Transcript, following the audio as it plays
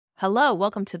Hello,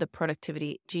 welcome to the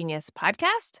Productivity Genius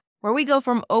podcast, where we go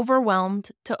from overwhelmed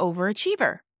to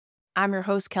overachiever. I'm your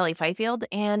host, Kelly Fifield,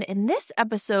 and in this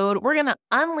episode, we're going to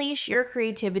unleash your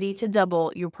creativity to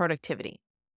double your productivity.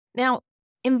 Now,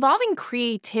 involving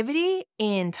creativity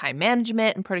in time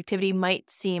management and productivity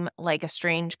might seem like a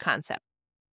strange concept.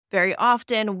 Very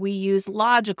often, we use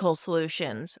logical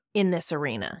solutions in this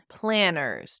arena: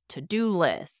 planners, to-do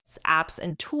lists, apps,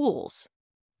 and tools.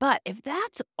 But if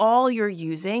that's all you're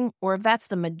using, or if that's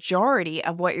the majority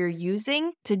of what you're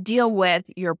using to deal with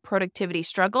your productivity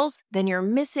struggles, then you're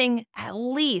missing at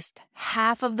least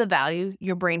half of the value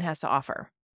your brain has to offer.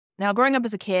 Now, growing up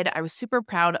as a kid, I was super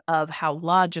proud of how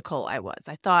logical I was.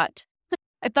 I thought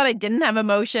I didn't have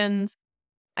emotions.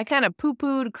 I kind of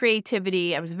poo-pooed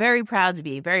creativity. I was very proud to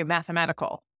be very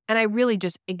mathematical. And I really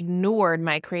just ignored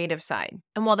my creative side.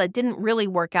 And while that didn't really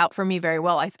work out for me very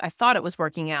well, I thought it was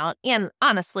working out. And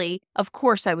honestly, of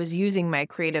course, I was using my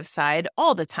creative side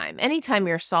all the time. Anytime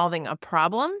you're solving a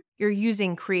problem, you're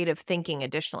using creative thinking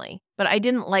additionally. But I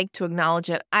didn't like to acknowledge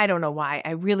it. I don't know why.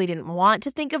 I really didn't want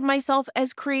to think of myself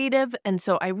as creative. And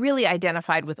so I really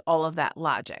identified with all of that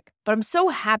logic. But I'm so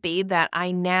happy that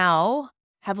I now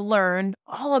have learned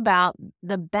all about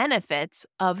the benefits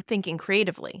of thinking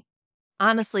creatively.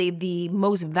 Honestly, the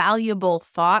most valuable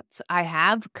thoughts I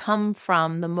have come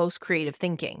from the most creative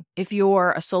thinking. If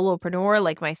you're a solopreneur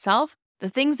like myself, the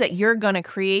things that you're going to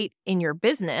create in your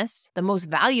business, the most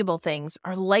valuable things,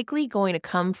 are likely going to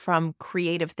come from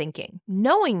creative thinking.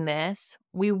 Knowing this,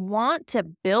 we want to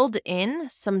build in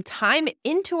some time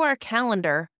into our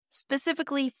calendar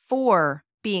specifically for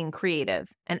being creative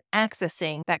and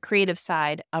accessing that creative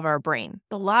side of our brain.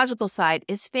 The logical side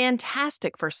is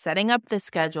fantastic for setting up the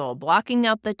schedule, blocking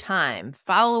out the time,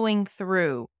 following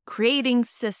through, creating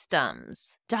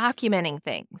systems, documenting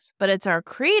things. But it's our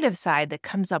creative side that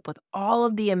comes up with all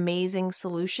of the amazing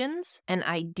solutions and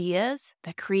ideas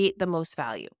that create the most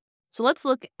value. So let's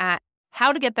look at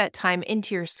how to get that time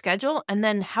into your schedule and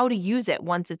then how to use it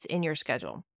once it's in your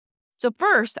schedule. So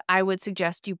first, I would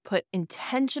suggest you put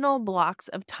intentional blocks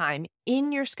of time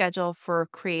in your schedule for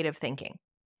creative thinking.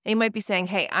 And you might be saying,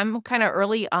 hey, I'm kind of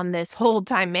early on this whole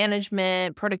time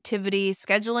management, productivity,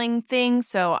 scheduling thing,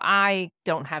 so I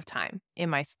don't have time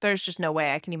there's just no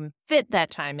way I can even fit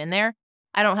that time in there.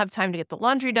 I don't have time to get the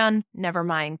laundry done, never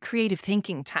mind creative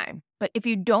thinking time. But if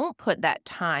you don't put that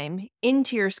time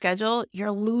into your schedule,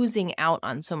 you're losing out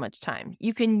on so much time.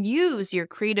 You can use your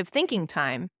creative thinking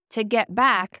time to get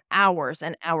back hours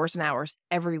and hours and hours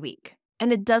every week.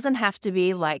 And it doesn't have to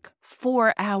be like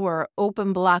 4-hour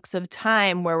open blocks of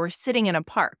time where we're sitting in a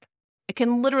park. It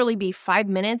can literally be 5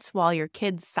 minutes while your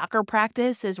kid's soccer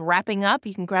practice is wrapping up.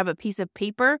 You can grab a piece of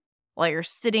paper while you're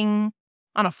sitting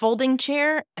on a folding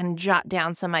chair and jot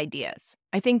down some ideas.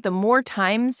 I think the more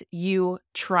times you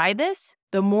try this,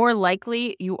 the more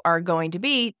likely you are going to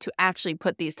be to actually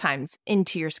put these times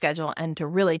into your schedule and to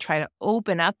really try to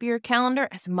open up your calendar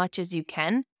as much as you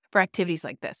can for activities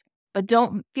like this. But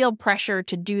don't feel pressure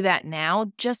to do that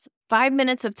now. Just 5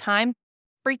 minutes of time,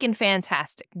 freaking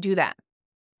fantastic. Do that.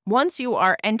 Once you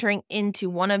are entering into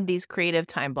one of these creative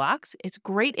time blocks, it's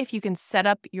great if you can set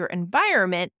up your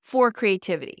environment for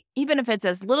creativity, even if it's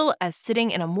as little as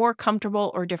sitting in a more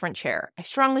comfortable or different chair. I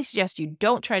strongly suggest you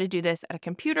don't try to do this at a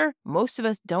computer. Most of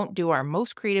us don't do our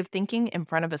most creative thinking in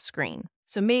front of a screen.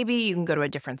 So maybe you can go to a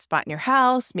different spot in your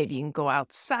house, maybe you can go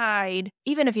outside.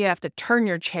 Even if you have to turn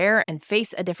your chair and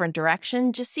face a different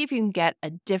direction, just see if you can get a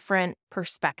different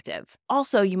perspective.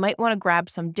 Also, you might want to grab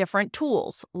some different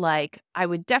tools, like I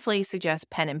would definitely suggest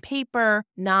pen and paper,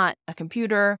 not a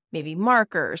computer, maybe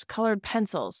markers, colored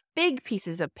pencils, big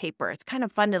pieces of paper. It's kind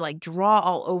of fun to like draw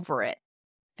all over it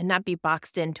and not be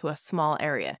boxed into a small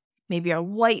area. Maybe a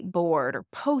whiteboard or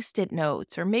Post-it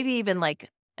notes, or maybe even like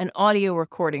an audio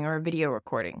recording or a video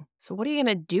recording. So what are you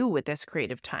going to do with this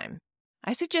creative time?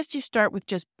 I suggest you start with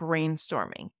just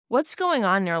brainstorming. What's going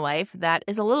on in your life that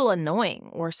is a little annoying,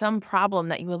 or some problem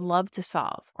that you would love to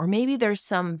solve? Or maybe there's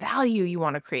some value you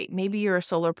want to create. Maybe you're a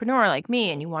solopreneur like me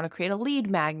and you want to create a lead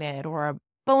magnet or a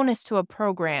bonus to a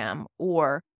program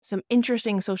or some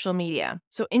interesting social media.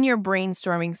 So in your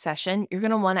brainstorming session, you're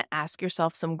going to want to ask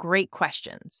yourself some great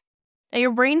questions. Now,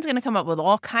 your brain's going to come up with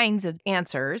all kinds of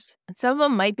answers, and some of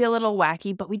them might be a little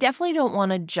wacky, but we definitely don't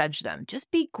want to judge them. Just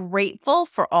be grateful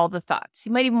for all the thoughts.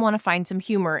 You might even want to find some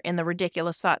humor in the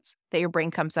ridiculous thoughts that your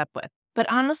brain comes up with. But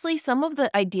honestly, some of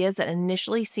the ideas that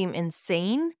initially seem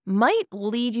insane might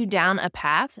lead you down a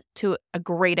path to a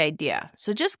great idea.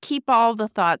 So just keep all the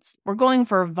thoughts. We're going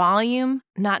for volume,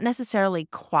 not necessarily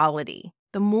quality.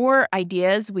 The more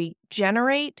ideas we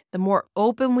generate, the more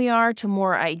open we are to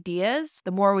more ideas,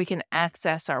 the more we can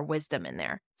access our wisdom in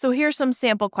there. So here's some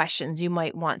sample questions you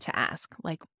might want to ask,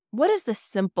 like, what is the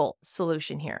simple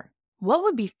solution here? What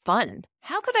would be fun?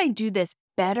 How could I do this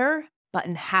better, but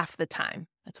in half the time?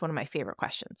 That's one of my favorite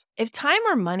questions. If time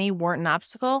or money weren't an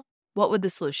obstacle, what would the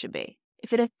solution be?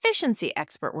 If an efficiency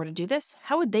expert were to do this,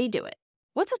 how would they do it?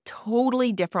 What's a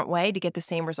totally different way to get the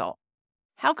same result?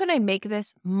 How can I make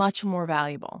this much more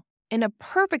valuable? In a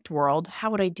perfect world,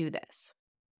 how would I do this?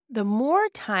 The more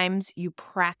times you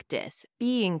practice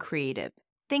being creative,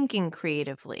 thinking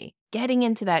creatively, getting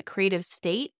into that creative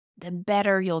state, the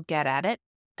better you'll get at it,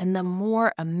 and the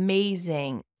more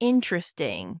amazing,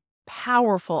 interesting,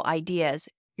 powerful ideas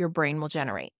your brain will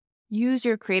generate. Use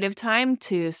your creative time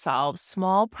to solve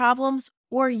small problems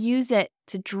or use it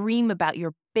to dream about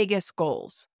your biggest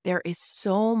goals. There is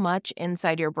so much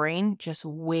inside your brain just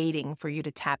waiting for you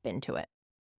to tap into it.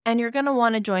 And you're going to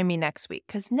want to join me next week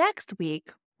because next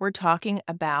week we're talking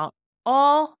about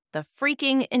all the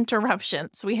freaking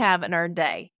interruptions we have in our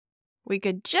day. We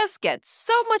could just get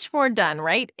so much more done,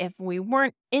 right, if we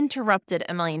weren't interrupted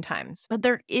a million times. But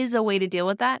there is a way to deal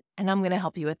with that, and I'm going to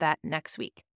help you with that next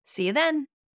week. See you then.